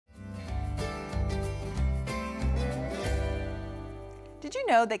Did you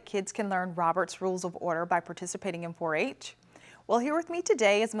know that kids can learn Robert's Rules of Order by participating in 4-H? Well, here with me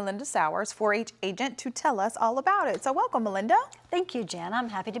today is Melinda Sowers, 4-H agent, to tell us all about it. So welcome, Melinda. Thank you, Jen. I'm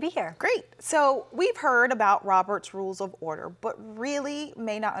happy to be here. Great. So we've heard about Robert's Rules of Order, but really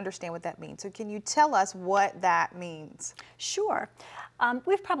may not understand what that means. So can you tell us what that means? Sure.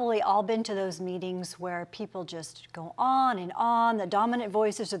 We've probably all been to those meetings where people just go on and on. The dominant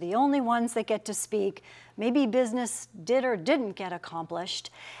voices are the only ones that get to speak. Maybe business did or didn't get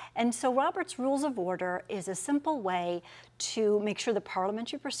accomplished. And so Robert's Rules of Order is a simple way to make sure the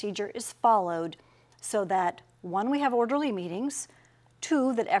parliamentary procedure is followed so that, one, we have orderly meetings,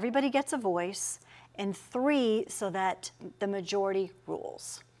 two, that everybody gets a voice, and three, so that the majority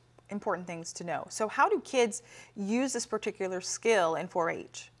rules. Important things to know. So how do kids use this particular skill in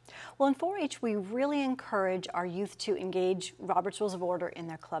 4-H? Well, in 4-H, we really encourage our youth to engage Robert's Rules of Order in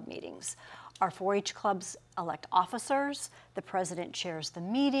their club meetings. Our 4-H clubs elect officers, the president chairs the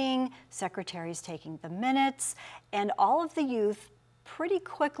meeting, secretary's taking the minutes, and all of the youth pretty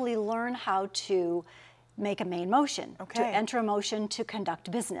quickly learn how to make a main motion, to enter a motion to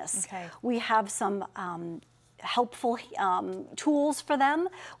conduct business. We have some helpful tools for them.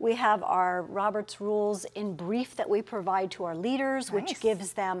 We have our Robert's Rules in brief that we provide to our leaders, which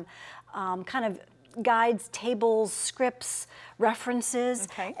gives them kind of guides, tables, scripts, references,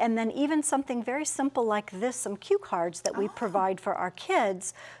 and then even something very simple like this, some cue cards that we provide for our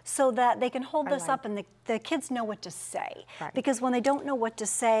kids so that they can hold this up and the kids know what to say. Because when they don't know what to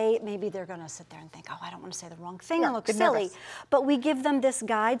say, maybe they're going to sit there and think, oh, I don't want to say the wrong thing, it looks silly. But we give them this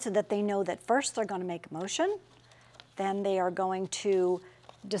guide so that they know that first they're going to make a motion, then they are going to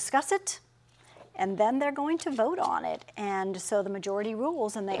discuss it, and then they're going to vote on it. And so the majority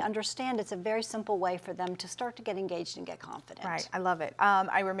rules, and they understand it's a very simple way for them to start to get engaged and get confident. Right, I love it.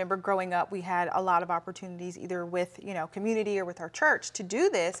 I remember growing up, we had a lot of opportunities either with, community or with our church to do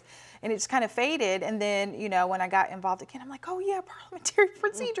this, and it just kind of faded. And then, when I got involved again, I'm like, oh yeah, parliamentary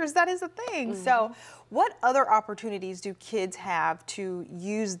procedures, that is a thing. So what other opportunities do kids have to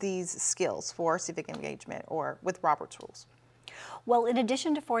use these skills for civic engagement or with Robert's Rules? Well, in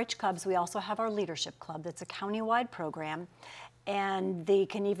addition to 4-H clubs, we also have our leadership club. That's a county-wide program, and they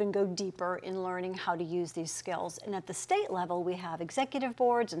can even go deeper in learning how to use these skills. And at the state level, we have executive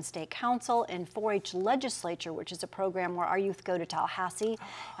boards and state council and 4-H legislature, which is a program where our youth go to Tallahassee,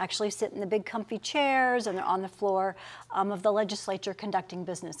 actually sit in the big comfy chairs, and they're on the floor of the legislature conducting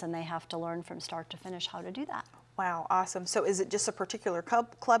business, and they have to learn from start to finish how to do that. Wow, awesome. So is it just a particular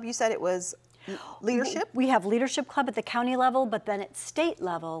club? You said it was leadership? We have leadership club at the county level, but then at state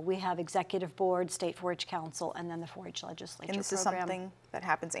level, we have executive board, state 4-H council, and then the 4-H legislature. And this is something that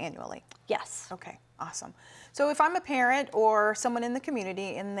happens annually? Yes. Okay, awesome. So if I'm a parent or someone in the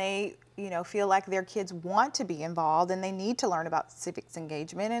community and they, feel like their kids want to be involved and they need to learn about civics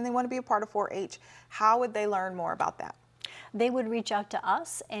engagement and they want to be a part of 4-H, how would they learn more about that? They would reach out to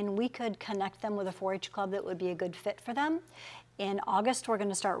us and we could connect them with a 4-H club that would be a good fit for them. In August, we're going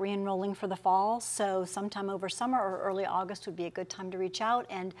to start re-enrolling for the fall, so sometime over summer or early August would be a good time to reach out.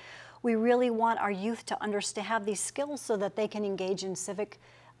 And we really want our youth to have these skills so that they can engage in civic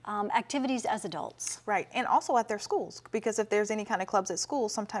activities as adults. Right, and also at their schools, because if there's any kind of clubs at school,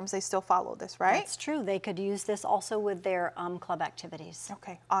 sometimes they still follow this, right? That's true. They could use this also with their club activities.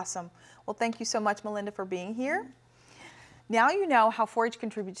 Okay, awesome. Well, thank you so much, Melinda, for being here. Now you know how 4-H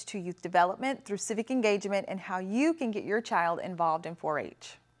contributes to youth development through civic engagement and how you can get your child involved in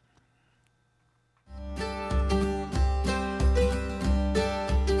 4-H.